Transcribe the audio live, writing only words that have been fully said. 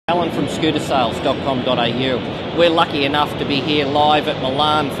Alan from scootersales.com.au. We're lucky enough to be here live at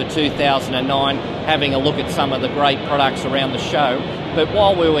Milan for 2009, having a look at some of the great products around the show. But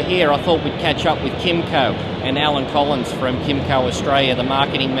while we were here, I thought we'd catch up with Kymco and Alan Collins from Kymco Australia, the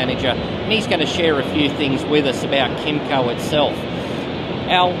marketing manager, and he's going to share a few things with us about Kymco itself.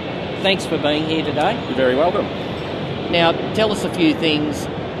 Al, thanks for being here today. You're very welcome. Now, tell us a few things.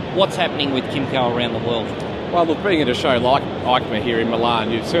 What's happening with Kymco around the world? Well, look, being at a show like Eicma here in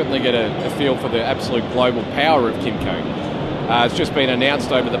Milan, you certainly get a feel for the absolute global power of Kymco. It's just been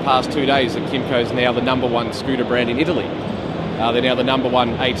announced over the past 2 days that Kymco is now the #1 scooter brand in Italy. They're now the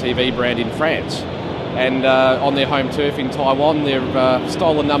 #1 ATV brand in France. And on their home turf in Taiwan, they've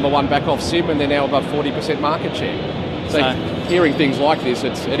stolen #1 back off Sim, and they're now above 40% market share. So hearing things like this,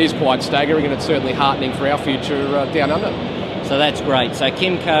 it is quite staggering, and it's certainly heartening for our future down under. So that's great. So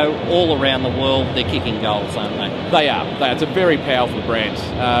Kymco, all around the world, they're kicking goals, aren't they? They are. It's a very powerful brand.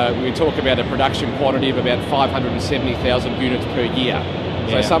 We talk about a production quantity of about 570,000 units per year.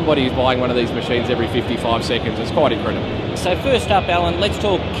 So somebody is buying one of these machines every 55 seconds. It's quite incredible. So first up, Alan, let's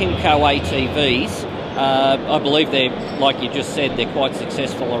talk Kymco ATVs. I believe they're, like you just said, they're quite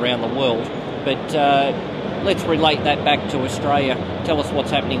successful around the world. But let's relate that back to Australia. Tell us what's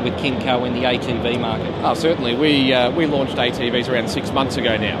happening with Kymco in the ATV market. Oh, certainly. We launched ATVs around 6 months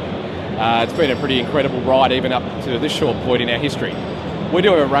ago now. It's been a pretty incredible ride even up to this short point in our history. We do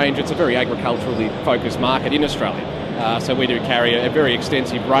have a range. It's a very agriculturally focused market in Australia. So we do carry a very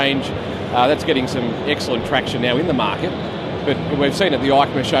extensive range. That's getting some excellent traction now in the market. But we've seen at the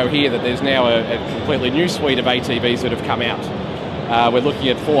Eicma show here that there's now a completely new suite of ATVs that have come out. We're looking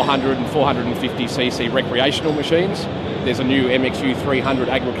at 400 and 450cc recreational machines. There's a new MXU 300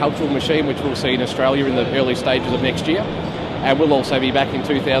 agricultural machine which we'll see in Australia in the early stages of next year. And we'll also be back in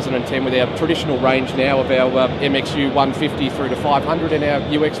 2010 with our traditional range now of our MXU 150 through to 500 and our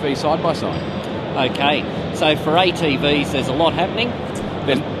UXV side-by-side. Okay, so for ATVs there's a lot happening?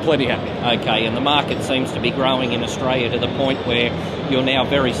 There's plenty happening. Okay, and the market seems to be growing in Australia to the point where you're now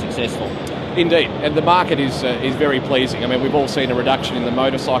very successful. Indeed, and the market is very pleasing. I mean, we've all seen a reduction in the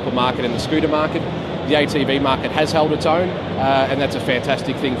motorcycle market and the scooter market. The ATV market has held its own, and that's a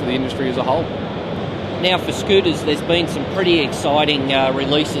fantastic thing for the industry as a whole. Now for scooters, there's been some pretty exciting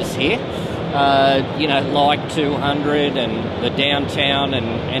releases here. Like 200 and the Downtown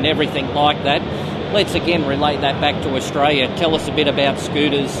and everything like that. Let's again relate that back to Australia. Tell us a bit about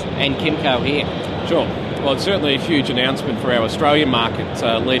scooters and Kymco here. Sure. Well, it's certainly a huge announcement for our Australian market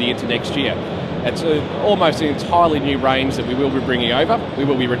leading into next year. It's almost an entirely new range that we will be bringing over. We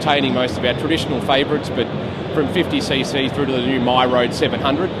will be retaining most of our traditional favourites, but from 50cc through to the new My Road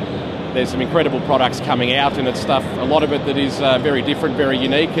 700. There's some incredible products coming out, and it's stuff, a lot of it that is very different, very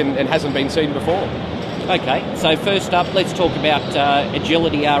unique, and hasn't been seen before. Okay, so first up, let's talk about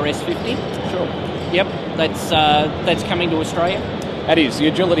Agility RS50. Sure. Yep, that's coming to Australia. That is. The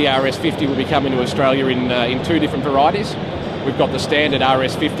Agility RS50 will be coming to Australia in 2 different varieties. We've got the standard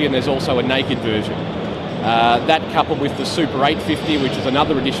RS50 and there's also a naked version. That coupled with the Super 850, which is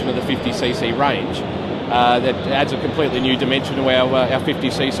another edition of the 50cc range, that adds a completely new dimension to our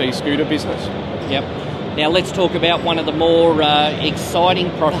 50cc scooter business. Yep. Now let's talk about one of the more exciting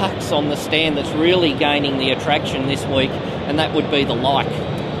products on the stand that's really gaining the attraction this week, and that would be the Like.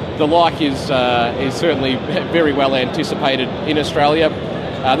 The Like is certainly very well anticipated in Australia.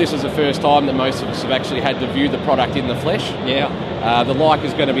 This is the first time that most of us have actually had to view the product in the flesh. Yeah. The Like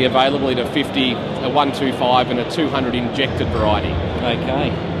is going to be available in a 50, a 125 and a 200 injected variety. Okay,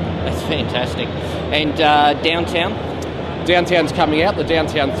 that's fantastic. And Downtown? Downtown's coming out. The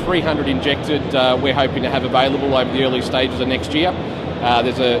Downtown 300 injected we're hoping to have available over the early stages of next year.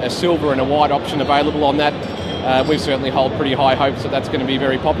 There's a silver and a white option available on that. We certainly hold pretty high hopes that that's going to be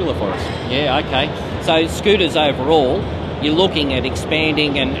very popular for us. Yeah, okay. So scooters overall, you're looking at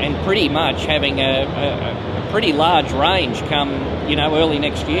expanding and pretty much having a pretty large range come, early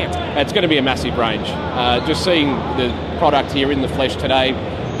next year. It's going to be a massive range. Just seeing the product here in the flesh today,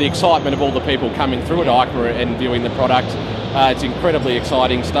 the excitement of all the people coming through at Eicma and viewing the product, it's incredibly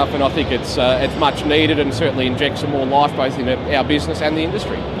exciting stuff, and I think it's much needed and certainly injects some more life both in our business and the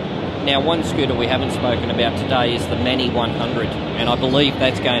industry. Now, one scooter we haven't spoken about today is the Mani 100, and I believe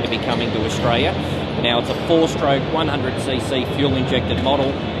that's going to be coming to Australia. Now, it's a 4-stroke 100cc fuel-injected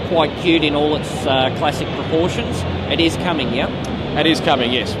model, quite cute in all its classic proportions. It is coming, yeah? It is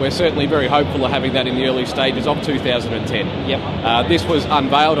coming, yes. We're certainly very hopeful of having that in the early stages of 2010. Yep. This was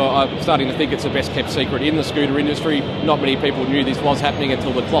unveiled. I'm starting to think it's the best kept secret in the scooter industry. Not many people knew this was happening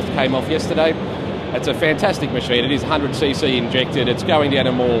until the cloth came off yesterday. It's a fantastic machine. It is 100cc injected. It's going down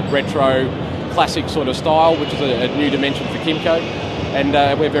a more retro, classic sort of style, which is a new dimension for Kymco.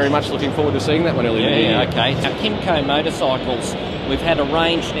 and we're very much looking forward to seeing that one early in the year. Okay. Now, Kymco motorcycles, we've had a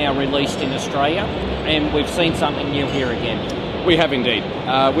range now released in Australia, and we've seen something new here again. We have indeed.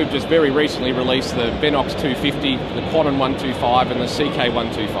 We've just very recently released the Venox 250, the Quantum 125 and the CK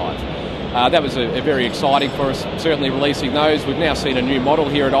 125. That was a very exciting for us, certainly releasing those. We've now seen a new model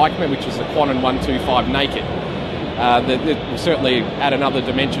here at Eicma, which is the Quantum 125 Naked. That will certainly add another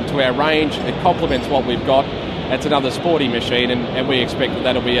dimension to our range. It complements what we've got. It's another sporty machine, and we expect that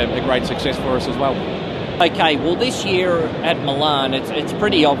that'll be a great success for us as well. Okay, well this year at Milan, it's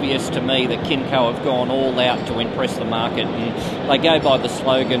pretty obvious to me that Kymco have gone all out to impress the market, and they go by the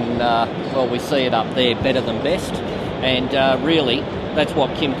slogan, well, we see it up there, better than best, and really that's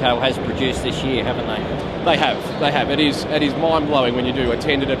what Kymco has produced this year, haven't they? They have. It is mind-blowing when you do a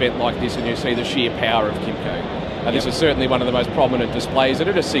attended event like this and you see the sheer power of Kymco. This is certainly one of the most prominent displays, and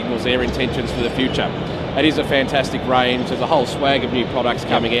it just signals their intentions for the future. It is a fantastic range. There's a whole swag of new products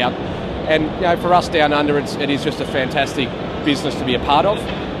coming out. And for us down under, it is just a fantastic business to be a part of.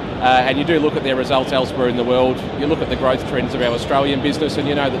 And you do look at their results elsewhere in the world, you look at the growth trends of our Australian business, and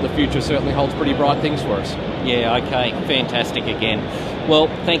you know that the future certainly holds pretty bright things for us. Yeah, okay, fantastic again. Well,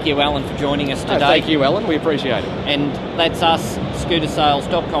 thank you, Alan, for joining us today. Thank you, Alan, we appreciate it. And that's us,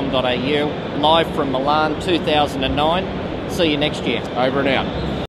 scootersales.com.au, live from Milan 2009. See you next year. Over and out.